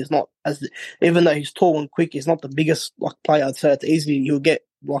young. He's not as, even though he's tall and quick, he's not the biggest like player. So it's easy. He'll get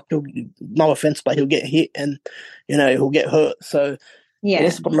like, no offense, but he'll get hit and he'll get hurt. So it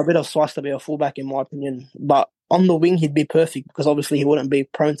is putting a bit of slice to be a fullback, in my opinion. But on the wing, he'd be perfect because obviously he wouldn't be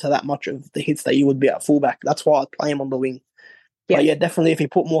prone to that much of the hits that you would be at fullback. That's why I'd play him on the wing. But yeah, definitely if he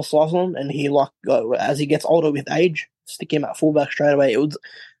put more size on and he as he gets older with age, stick him at fullback straight away.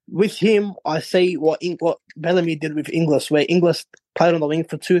 With him, I see what Bellamy did with Inglis, where Inglis played on the wing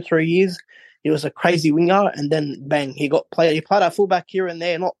for 2-3 years. He was a crazy winger, and then bang, he played at fullback here and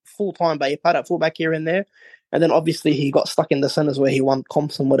there, not full time, but he played at fullback here and there. And then obviously he got stuck in the centres where he won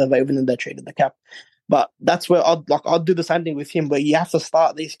comps and whatever, even though they traded the cap. But that's where I'd do the same thing with him, where you have to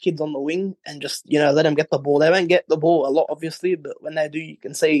start these kids on the wing and just, let them get the ball. They won't get the ball a lot, obviously, but when they do, you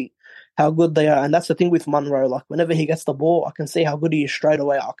can see how good they are. And that's the thing with Munro. Like, whenever he gets the ball, I can see how good he is straight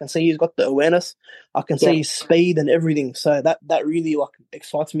away. I can see he's got the awareness. I can see his speed and everything. So that really,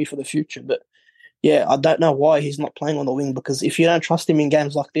 excites me for the future. But, yeah, I don't know why he's not playing on the wing, because if you don't trust him in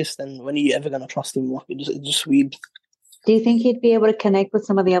games like this, then when are you ever going to trust him? Like, it's just weird. Do you think he'd be able to connect with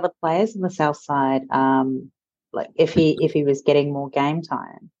some of the other players on the south side, like if he was getting more game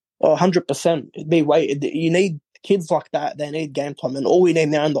time? Oh, 100%. You need kids like that. They need game time. And all we need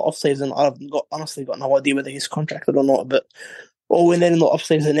now in the off-season, honestly got no idea whether he's contracted or not, but all we need in the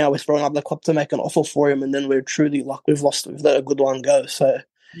off-season now is for another club to make an offer for him, and then we're truly, we've let a good one go. So,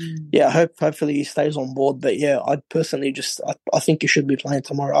 yeah, hopefully he stays on board. But, yeah, I personally I think he should be playing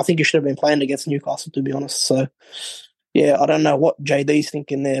tomorrow. I think he should have been playing against Newcastle, to be honest. So, yeah, I don't know what JD's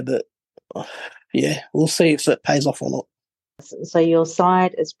thinking there, but yeah, we'll see if it pays off or not. So your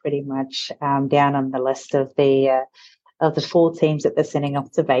side is pretty much down on the list of the 4 teams that they're sending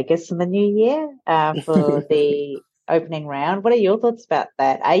off to Vegas in the new year for the opening round. What are your thoughts about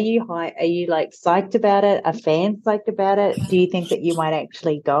that? Are you psyched about it? Are fans psyched about it? Do you think that you might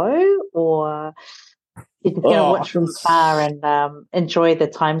actually go, or you're just going to watch from far and enjoy the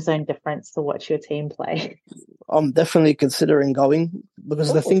time zone difference to watch your team play? I'm definitely considering going,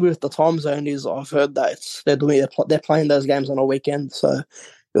 because the thing with the time zone is I've heard that they're playing those games on a weekend, so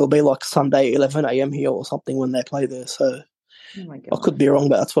it'll be like Sunday 11 a.m. here or something when they play there. So I could be wrong,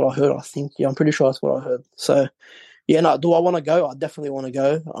 but that's what I heard. I think I'm pretty sure that's what I heard. So yeah, no, do I want to go? I definitely want to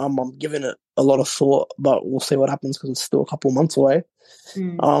go. I'm giving it a lot of thought, but we'll see what happens because it's still a couple of months away.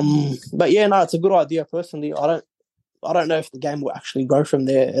 But yeah, no, it's a good idea. Personally, I don't know if the game will actually go from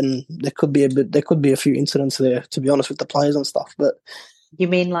there, and there could be a few incidents there, to be honest, with the players and stuff. But you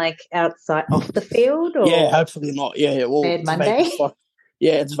mean like outside off the field, or yeah, hopefully not. Yeah, well, it's Monday. Vegas,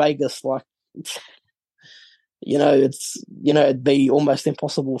 it's Vegas. It'd be almost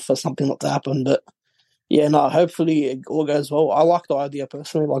impossible for something not to happen. But yeah, no, hopefully it all goes well. I like the idea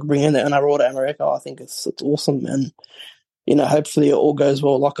personally, like bringing the NRL to America. I think it's awesome, and hopefully it all goes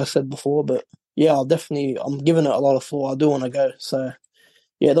well, like I said before. But yeah, I'm giving it a lot of thought. I do want to go. So,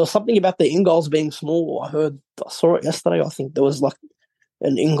 yeah, there was something about the in-goals being small. I saw it yesterday. I think there was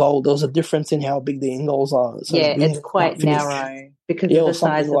an in-goal. There was a difference in how big the in-goals are. So yeah, it's quite narrow because of the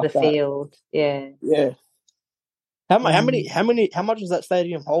size of the field. Yeah. Yeah. How much does that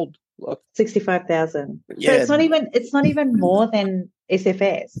stadium hold? 65,000. Yeah. So it's not even more than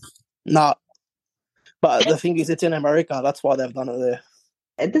SFS. No. But the thing is, it's in America. That's why they've done it there.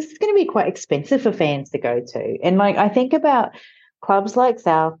 This is going to be quite expensive for fans to go to. And I think about clubs like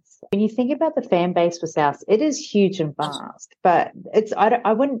Souths. When you think about the fan base for Souths, it is huge and vast. But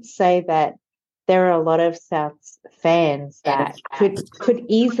I wouldn't say that there are a lot of Souths fans that could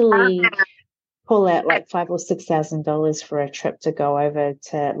easily pull out like $5,000 or $6,000 for a trip to go over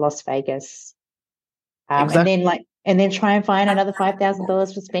to Las Vegas, Exactly. and then try and find another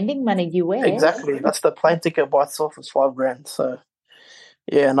 $5,000 for spending money US. Exactly. That's the plane ticket by itself is $5,000. So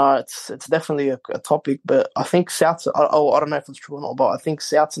yeah, no, it's definitely a topic. But I think Souths. I don't know if it's true or not, but I think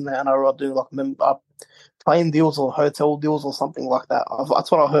Souths and the NRL do plane deals or hotel deals or something like that.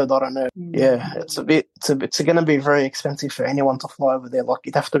 That's what I heard. I don't know. Yeah, it's going to be very expensive for anyone to fly over there.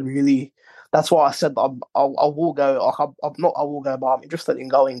 You'd have to really. That's why I said I will go. I will go, but I'm interested in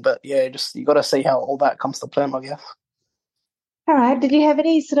going. But yeah, just you got to see how all that comes to plan, I guess. All right. Did you have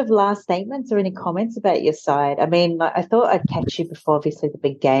any sort of last statements or any comments about your side? I mean, I thought I'd catch you before, obviously, the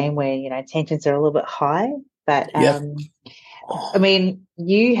big game where tensions are a little bit high. But yeah. I mean,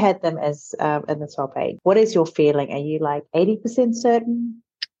 you had them as in the top 8. What is your feeling? Are you 80% certain,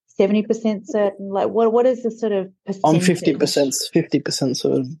 70% certain? Like, what is the sort of I'm percentage? 50%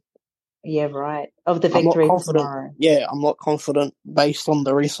 sort of. Yeah, right. Of the I'm not victory confident. tomorrow. Yeah, I'm not confident based on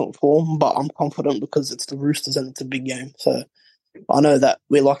the recent form, but I'm confident because it's the Roosters and it's a big game. So I know that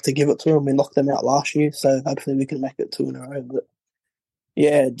we like to give it to them. We knocked them out last year, so hopefully we can make it two in a row. But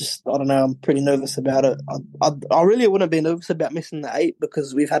yeah, just I don't know. I'm pretty nervous about it. I really wouldn't be nervous about missing the 8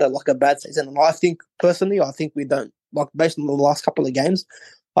 because we've had a bad season, and I think personally, I think we don't like based on the last couple of games.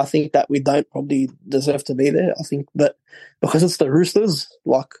 I think that we don't probably deserve to be there. I think, but because it's the Roosters,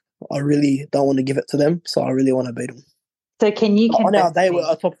 like I really don't want to give it to them, so I really want to beat them. So can you On our convince day, we're me?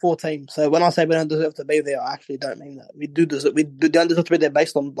 a top 4 team. So when I say we don't deserve to be there, I actually don't mean that. We do deserve. Don't deserve to be there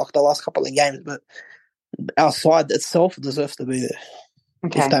based on like the last couple of games, but our side itself deserves to be there.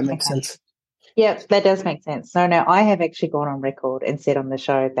 If Okay, that makes okay. sense. Yep, that does make sense. So now I have actually gone on record and said on the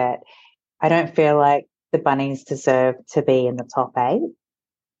show that I don't feel like the Bunnies deserve to be in the top 8.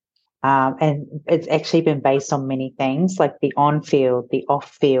 And it's actually been based on many things like the on field, the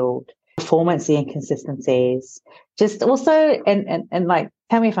off field, performance, the inconsistencies, just also, and like,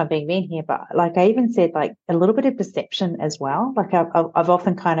 tell me if I'm being mean here, but like I even said, like a little bit of perception as well. Like I've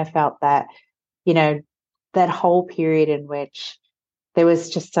often kind of felt that, you know, that whole period in which there was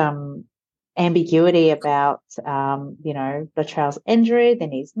just some ambiguity about, Latrell's injury,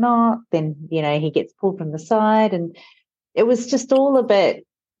 then he's not, then, he gets pulled from the side. And it was just all a bit,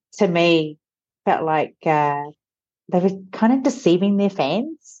 to me, felt like they were kind of deceiving their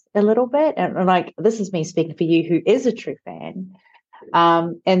fans a little bit. And like, this is me speaking for you, who is a true fan.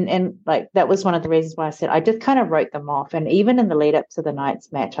 And like, that was one of the reasons why I said, I just kind of wrote them off. And even in the lead up to the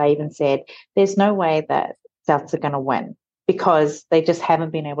Knights match, I even said, there's no way that Souths are going to win because they just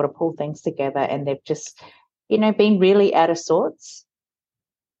haven't been able to pull things together and they've just, been really out of sorts.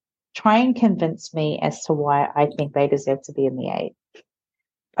 Try and convince me as to why I think they deserve to be in the 8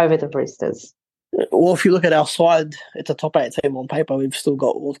 over the Roosters. Well, if you look at our side, it's a top 8 team on paper. We've still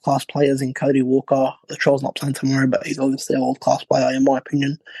got world-class players in Cody Walker. The Troll's not playing tomorrow, but he's obviously a world-class player, in my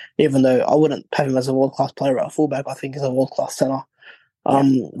opinion. Even though I wouldn't have him as a world-class player at fullback, I think he's a world-class centre. Yeah.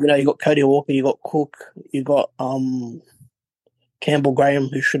 You got Cody Walker, you got Cook, you got Campbell Graham,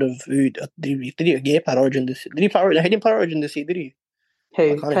 did he get play Origin this year? Did he play Origin? He didn't play Origin this year, did he? I Who?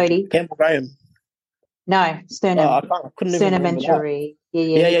 can't even. Cody? Campbell Graham. No, Sternum. I couldn't even Sternum remember that. injury.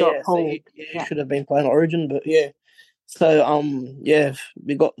 Yeah, he got Yeah. So pulled. he Yeah. should have been playing Origin, but yeah. So yeah,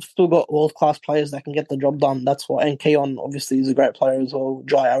 we still got world class players that can get the job done. That's why, and Keon obviously is a great player as well.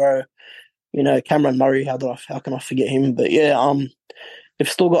 Jai Arrow, Cameron Murray. How can I forget him? But yeah, we've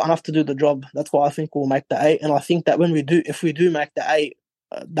still got enough to do the job. That's why I think we'll make the 8. And I think that if we do make the 8,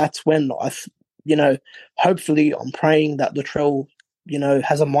 that's when hopefully I'm praying that the Trail,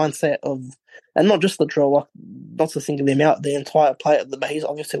 has a mindset of, and not just the Trail, like not to single him out, the entire player, but he's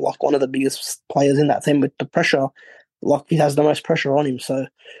obviously like one of the biggest players in that team with the pressure, like he has the most pressure on him. So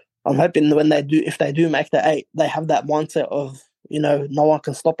I'm hoping if they do make the 8, they have that mindset of, no one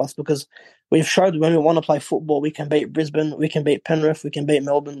can stop us because we've showed when we want to play football, we can beat Brisbane, we can beat Penrith, we can beat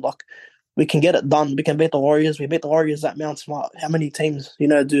Melbourne. Like we can get it done. We can beat the Warriors. We beat the Warriors at Mount Smart. How many teams,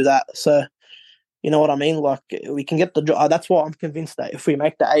 do that? So you know what I mean? Like we can get the job. That's why I'm convinced that if we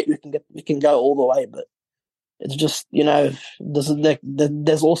make the 8, we can go all the way. But it's just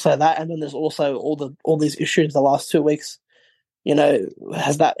there's also that, and then there's also all these issues the last 2 weeks. Is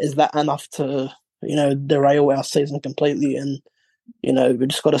that enough to derail our season completely? And we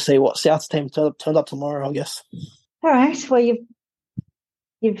just got to see what South's team turns up tomorrow, I guess. All right. Well,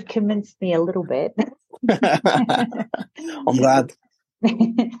 you've convinced me a little bit. I'm glad.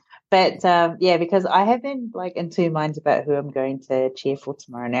 But yeah, because I have been like in two minds about who I'm going to cheer for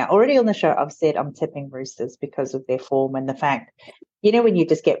tomorrow. Now, already on the show, I've said I'm tipping Roosters because of their form and the fact, when you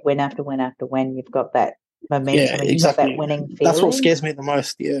just get win after win after win, you've got that momentum Yeah, and you've got that exactly. winning That's what feeling. scares me the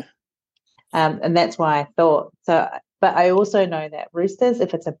most. Yeah. And that's why I thought so. But I also know that Roosters,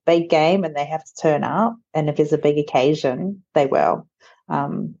 if it's a big game and they have to turn up, and if there's a big occasion, they will.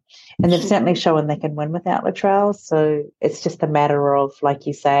 And they've certainly shown they can win without Latrell. So it's just a matter of, like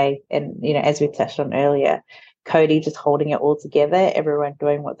you say, and as we touched on earlier, Cody just holding it all together, everyone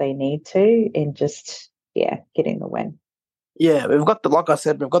doing what they need to, and just getting the win. Yeah, like I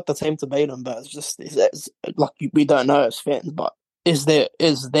said, we've got the team to beat them, but it's like we don't know as fans. But is their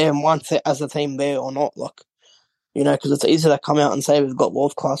mindset as a team there or not? Like, because it's easy to come out and say we've got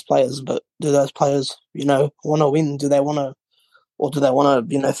world class players, but do those players, want to win? Do they want to? Or do they want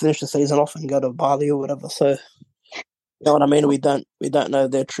to, finish the season off and go to Bali or whatever? So, you know what I mean? We don't know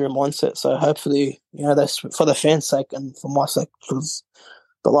their true mindset. So hopefully, that's for the fans' sake and for my sake, because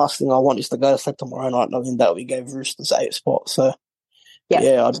the last thing I want is to go to sleep tomorrow night knowing that we gave Roosters 8 spots. So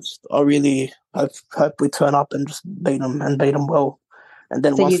yeah, I really hope we turn up and just beat them well. And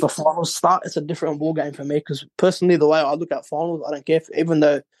then So once you the finals start, it's a different ball game for me. Because personally, the way I look at finals, I don't care even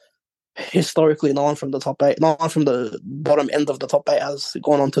though historically no one from the top eight, no one from the bottom end of the top eight has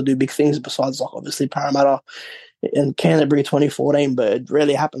gone on to do big things besides like obviously Parramatta in Canterbury 2014, but it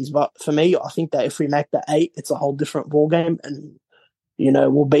rarely happens. But for me, I think that if we make the eight, it's a whole different ball game, and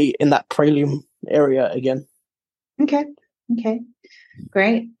we'll be in that prelim area again. Okay,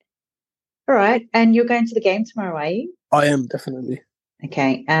 great. All right, and you're going to the game tomorrow, are you? I am definitely.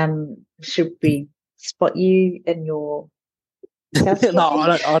 Okay. Should we spot you in your No, I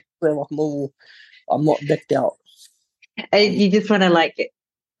don't. I feel like normal. I'm not decked out. You just want to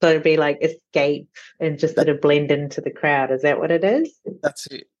sort of be like escape and just sort of blend into the crowd. Is that what it is? That's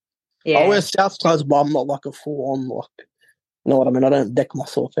it. Yeah. I wear South clothes, but I'm not like a full on you know what I mean. I don't deck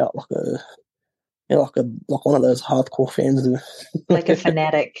myself out like one of those hardcore fans do. Like a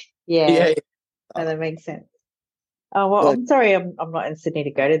fanatic. Yeah. Yeah. Oh, that makes sense. Oh well, I'm sorry, I'm not in Sydney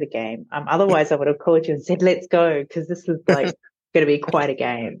to go to the game. Otherwise I would have called you and said let's go because this is going to be quite a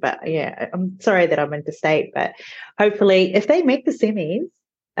game. But yeah, I'm sorry that I'm interstate. But hopefully, if they make the semis,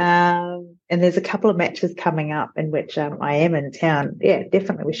 and there's a couple of matches coming up in which I am in town, yeah,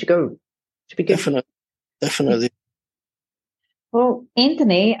 definitely we should go. Should be good. Definitely. Well,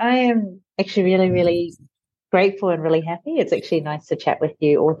 Anthony, I am actually really, really grateful and really happy. It's actually nice to chat with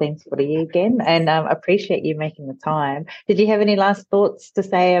you, all things footy again, and appreciate you making the time. Did you have any last thoughts to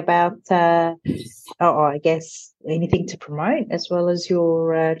say about, I guess, anything to promote as well as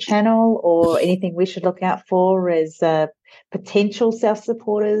your channel, or anything we should look out for as potential South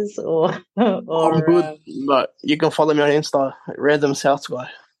supporters, or I'm good, but you can follow me on Insta, Random South Guy.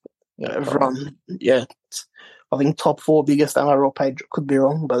 Everyone, I think top 4 biggest NRL page. Could be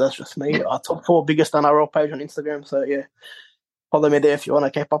wrong, but that's just me. Top 4 biggest NRL page on Instagram. So yeah, follow me there if you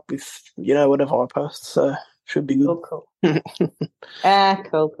want to keep up with whatever I post. So should be good. Cool.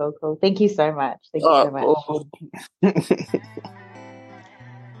 Cool. Thank you so much.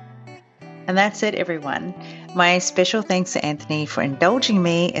 And that's it, everyone. My special thanks to Anthony for indulging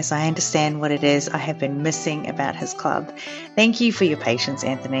me as I understand what it is I have been missing about his club. Thank you for your patience,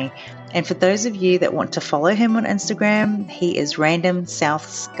 Anthony. And for those of you that want to follow him on Instagram, he is Random South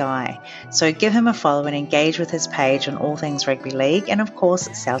Sky. So give him a follow and engage with his page on all things rugby league and, of course,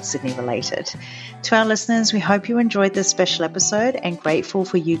 South Sydney related. To our listeners, we hope you enjoyed this special episode and grateful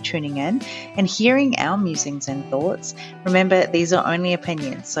for you tuning in and hearing our musings and thoughts. Remember, these are only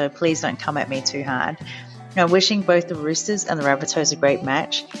opinions, so please don't come at me too hard. Now, wishing both the Roosters and the Rabbitohs a great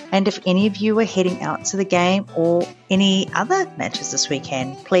match. And if any of you are heading out to the game or any other matches this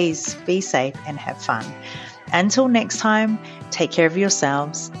weekend, please be safe and have fun. Until next time, take care of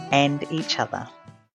yourselves and each other.